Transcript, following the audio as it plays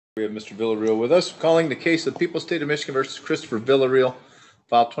We have Mr. Villarreal with us, calling the case of People's State of Michigan versus Christopher Villarreal,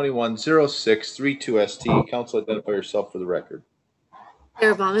 file 210632ST. Counsel, identify yourself for the record.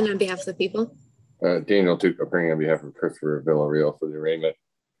 Sarah Bauman on behalf of the people. Daniel Tuke, appearing on behalf of Christopher Villarreal for the arraignment.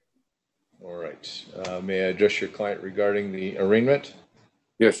 All right. May I address your client regarding the arraignment?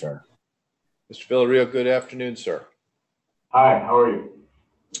 Yes, sir. Mr. Villarreal, good afternoon, sir. Hi, how are you?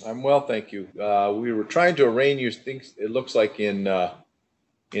 I'm well, thank you. We were trying to arraign you, it looks like in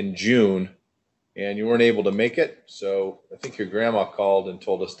June, and you weren't able to make it. So I think your grandma called and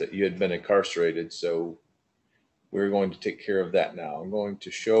told us that you had been incarcerated. So we're going to take care of that now. I'm going to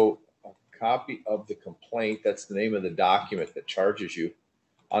show a copy of the complaint. That's the name of the document that charges you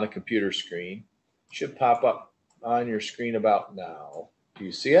on a computer screen. It should pop up on your screen about now. Do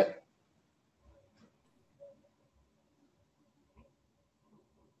you see it?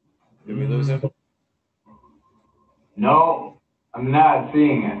 Did we lose him? No, I'm not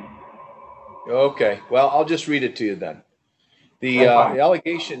seeing it. Okay, well, I'll just read it to you then. The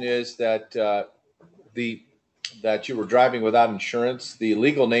allegation is that that you were driving without insurance. The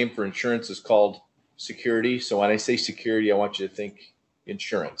legal name for insurance is called security. So when I say security, I want you to think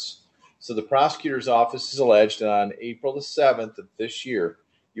insurance. So the prosecutor's office has alleged that on April the 7th of this year,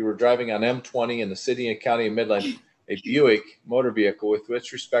 you were driving on M20 in the city and county of Midland, a Buick motor vehicle with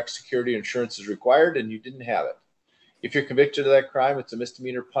which respect security insurance is required, and you didn't have it. If you're convicted of that crime, it's a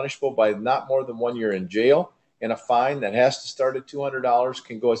misdemeanor punishable by not more than 1 year in jail, and a fine that has to start at $200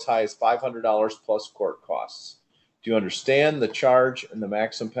 can go as high as $500 plus court costs. Do you understand the charge and the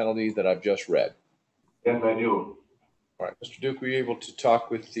maximum penalty that I've just read? Yes, I do. All right, Mr. Duke, were you able to talk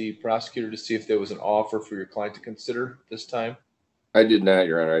with the prosecutor to see if there was an offer for your client to consider this time? I did not,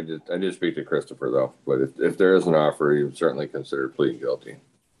 Your Honor. I did speak to Christopher, though. But if there is an offer, he would certainly consider pleading guilty.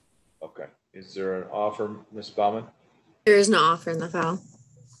 Okay. Is there an offer, Ms. Bauman? There is no offer in the file.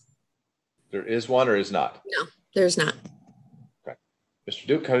 There is one or is not? No, there's not. Okay. Mr.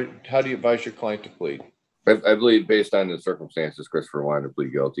 Duke, how do you advise your client to plead? I believe, based on the circumstances, Christopher wanted to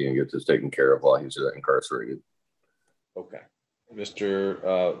plead guilty and get this taken care of while he's incarcerated. Okay. Mr.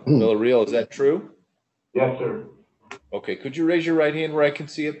 Villarreal, is that true? Yes, sir. Okay. Could you raise your right hand where I can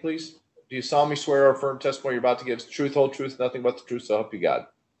see it, please? Do you solemnly swear or affirm testimony you're about to give is the truth, whole truth, nothing but the truth, so help you God?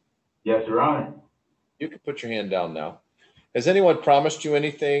 Yes, Your Honor. You can put your hand down now. Has anyone promised you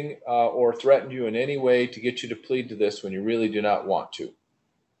anything or threatened you in any way to get you to plead to this when you really do not want to?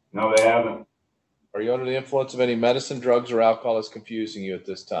 No, they haven't. Are you under the influence of any medicine, drugs, or alcohol that's confusing you at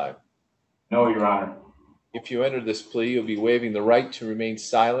this time? No, Your Honor. If you enter this plea, you'll be waiving the right to remain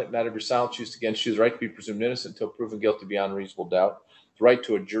silent, not of your silence used against you, the right to be presumed innocent until proven guilty beyond reasonable doubt, the right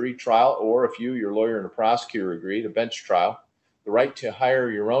to a jury trial, or if you, your lawyer, and a prosecutor agree, a bench trial, the right to hire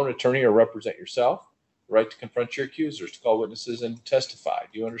your own attorney or represent yourself, the right to confront your accusers, to call witnesses, and testify.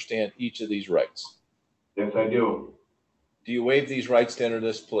 Do you understand each of these rights? Yes, I do. Do you waive these rights to enter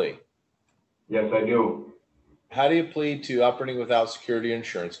this plea? Yes, I do. How do you plead to operating without security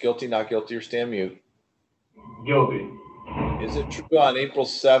insurance? Guilty, not guilty, or stand mute? Guilty. Is it true on April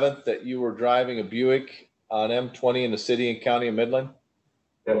 7th that you were driving a Buick on M20 in the city and county of Midland?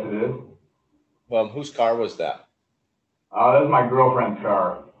 Yes, it is. Whose car was that? That's my girlfriend's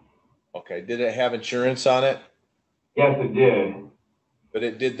car. Okay. Did it have insurance on it? Yes, it did. But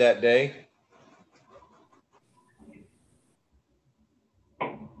it did that day?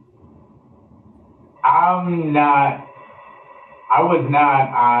 I was not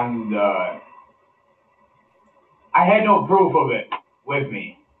on the, I had no proof of it with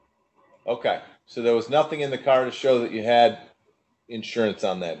me. Okay. So there was nothing in the car to show that you had insurance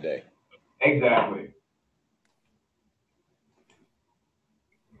on that day? Exactly.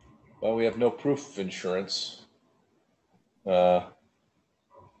 Well, we have no proof of insurance.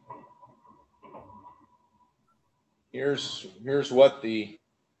 Here's what the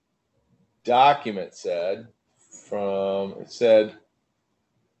document said. It said,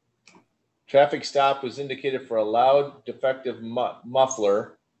 traffic stop was indicated for a loud, defective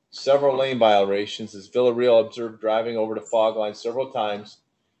muffler, several lane violations, as Villarreal observed driving over the fog line several times.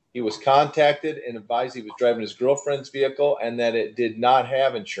 He was contacted and advised he was driving his girlfriend's vehicle and that it did not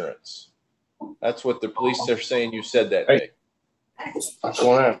have insurance. That's what the police are saying you said that day. What's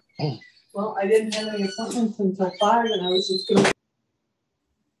going on? Well, I didn't have any appointments until 5, and I was just going to.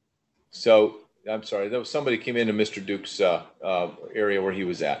 So, I'm sorry, there was somebody came into Mr. Duke's area where he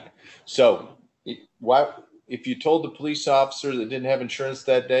was at. So, if you told the police officer that didn't have insurance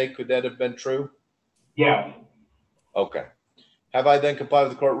that day, could that have been true? Yes. Okay. Have I then complied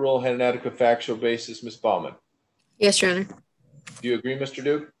with the court rule and had an adequate factual basis, Ms. Bauman? Yes, Your Honor. Do you agree, Mr.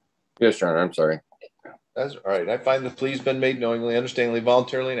 Duke? Yes, Your Honor. I'm sorry. That's all right. I find the plea's been made knowingly, understandingly,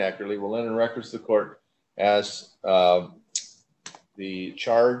 voluntarily, and accurately. Will enter records to the court as the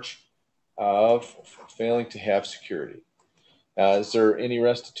charge of failing to have security. Is there any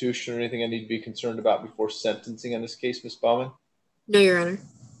restitution or anything I need to be concerned about before sentencing on this case, Ms. Baumann? No, Your Honor.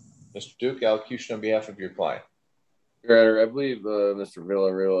 Mr. Duke, allocution on behalf of your client. Your Honor, I believe Mr.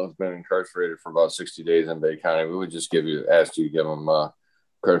 Villarreal has been incarcerated for about 60 days in Bay County. We would just ask you to give him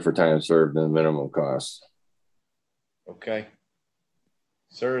credit for time served and minimum cost. Okay.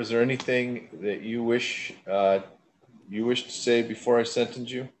 Sir, is there anything that you wish to say before I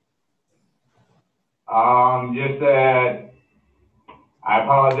sentence you? Just that I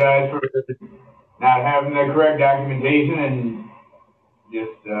apologize for not having the correct documentation and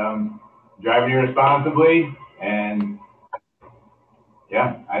just driving irresponsibly, and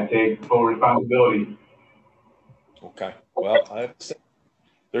yeah, I take full responsibility. Okay. Well,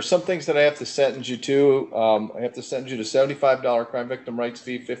 there's some things that I have to sentence you to. I have to sentence you to $75 crime victim rights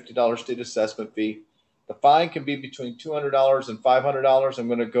fee, $50 state assessment fee. The fine can be between $200 and $500. I'm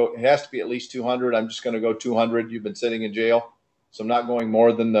going to go, it has to be at least $200. I'm just going to go $200. You've been sitting in jail, so I'm not going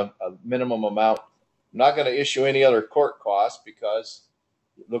more than the minimum amount. I'm not going to issue any other court costs because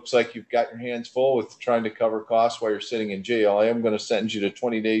it looks like you've got your hands full with trying to cover costs while you're sitting in jail. I am going to sentence you to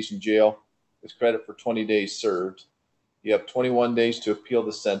 20 days in jail with credit for 20 days served. You have 21 days to appeal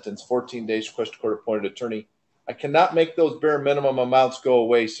the sentence, 14 days to request a court-appointed attorney. I cannot make those bare minimum amounts go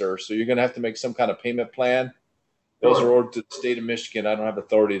away, sir, so you're going to have to make some kind of payment plan. Those are ordered to the state of Michigan. I don't have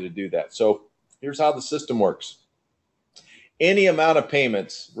authority to do that. So here's how the system works. Any amount of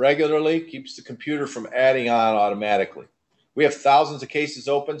payments regularly keeps the computer from adding on automatically. We have thousands of cases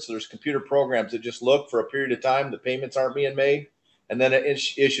open, so there's computer programs that just look for a period of time the payments aren't being made, and then it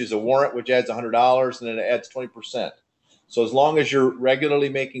issues a warrant which adds $100, and then it adds 20%. So as long as you're regularly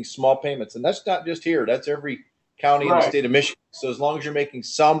making small payments, and that's not just here, that's every county in the state of Michigan. So as long as you're making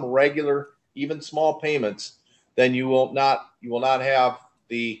some regular, even small payments, then you will not have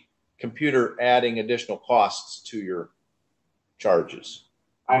the computer adding additional costs to your charges.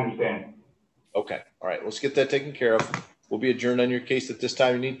 I understand. Okay. All right. Let's get that taken care of. We'll be adjourned on your case at this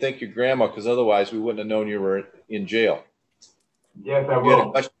time. You need to thank your grandma because otherwise we wouldn't have known you were in jail. Yes, I will.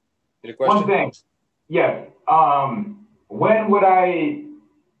 You had a question? One thing. Yes. When would I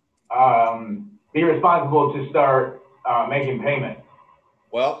be responsible to start making payment?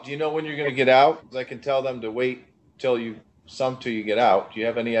 Well, do you know when you're going to get out? I can tell them to wait till you get out. Do you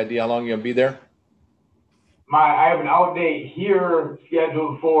have any idea how long you're going to be there? I have an out date here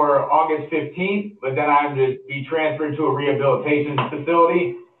scheduled for August 15th, but then I'm to be transferred to a rehabilitation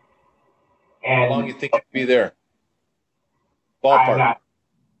facility. And how long do you think you'll be there? Ballpark.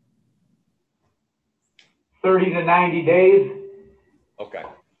 30 to 90 days. Okay.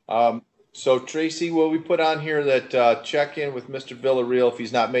 So Tracy, will we put on here that check in with Mr. Villarreal if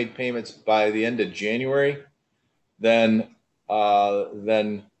he's not made payments by the end of January, then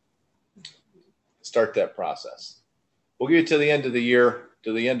start that process. We'll give you to the end of the year,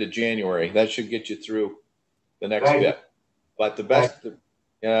 to the end of January. That should get you through the next bit. But the best,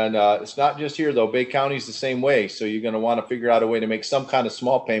 and it's not just here though. Bay County's the same way. So you're going to want to figure out a way to make some kind of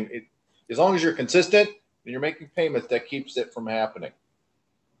small payment. As long as you're consistent and you're making payments, that keeps it from happening.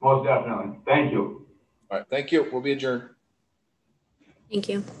 Most definitely. Thank you. All right. Thank you. We'll be adjourned. Thank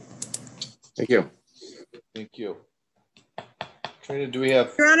you. Thank you. Thank you. Trina, do we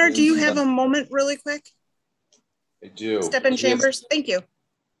have? Your Honor, do you have a moment really quick? I do. Step in chambers. Thank you.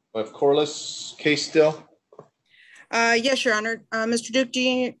 We have Corliss case still? Yes, Your Honor. Mr. Duke,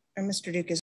 Mr. Duke is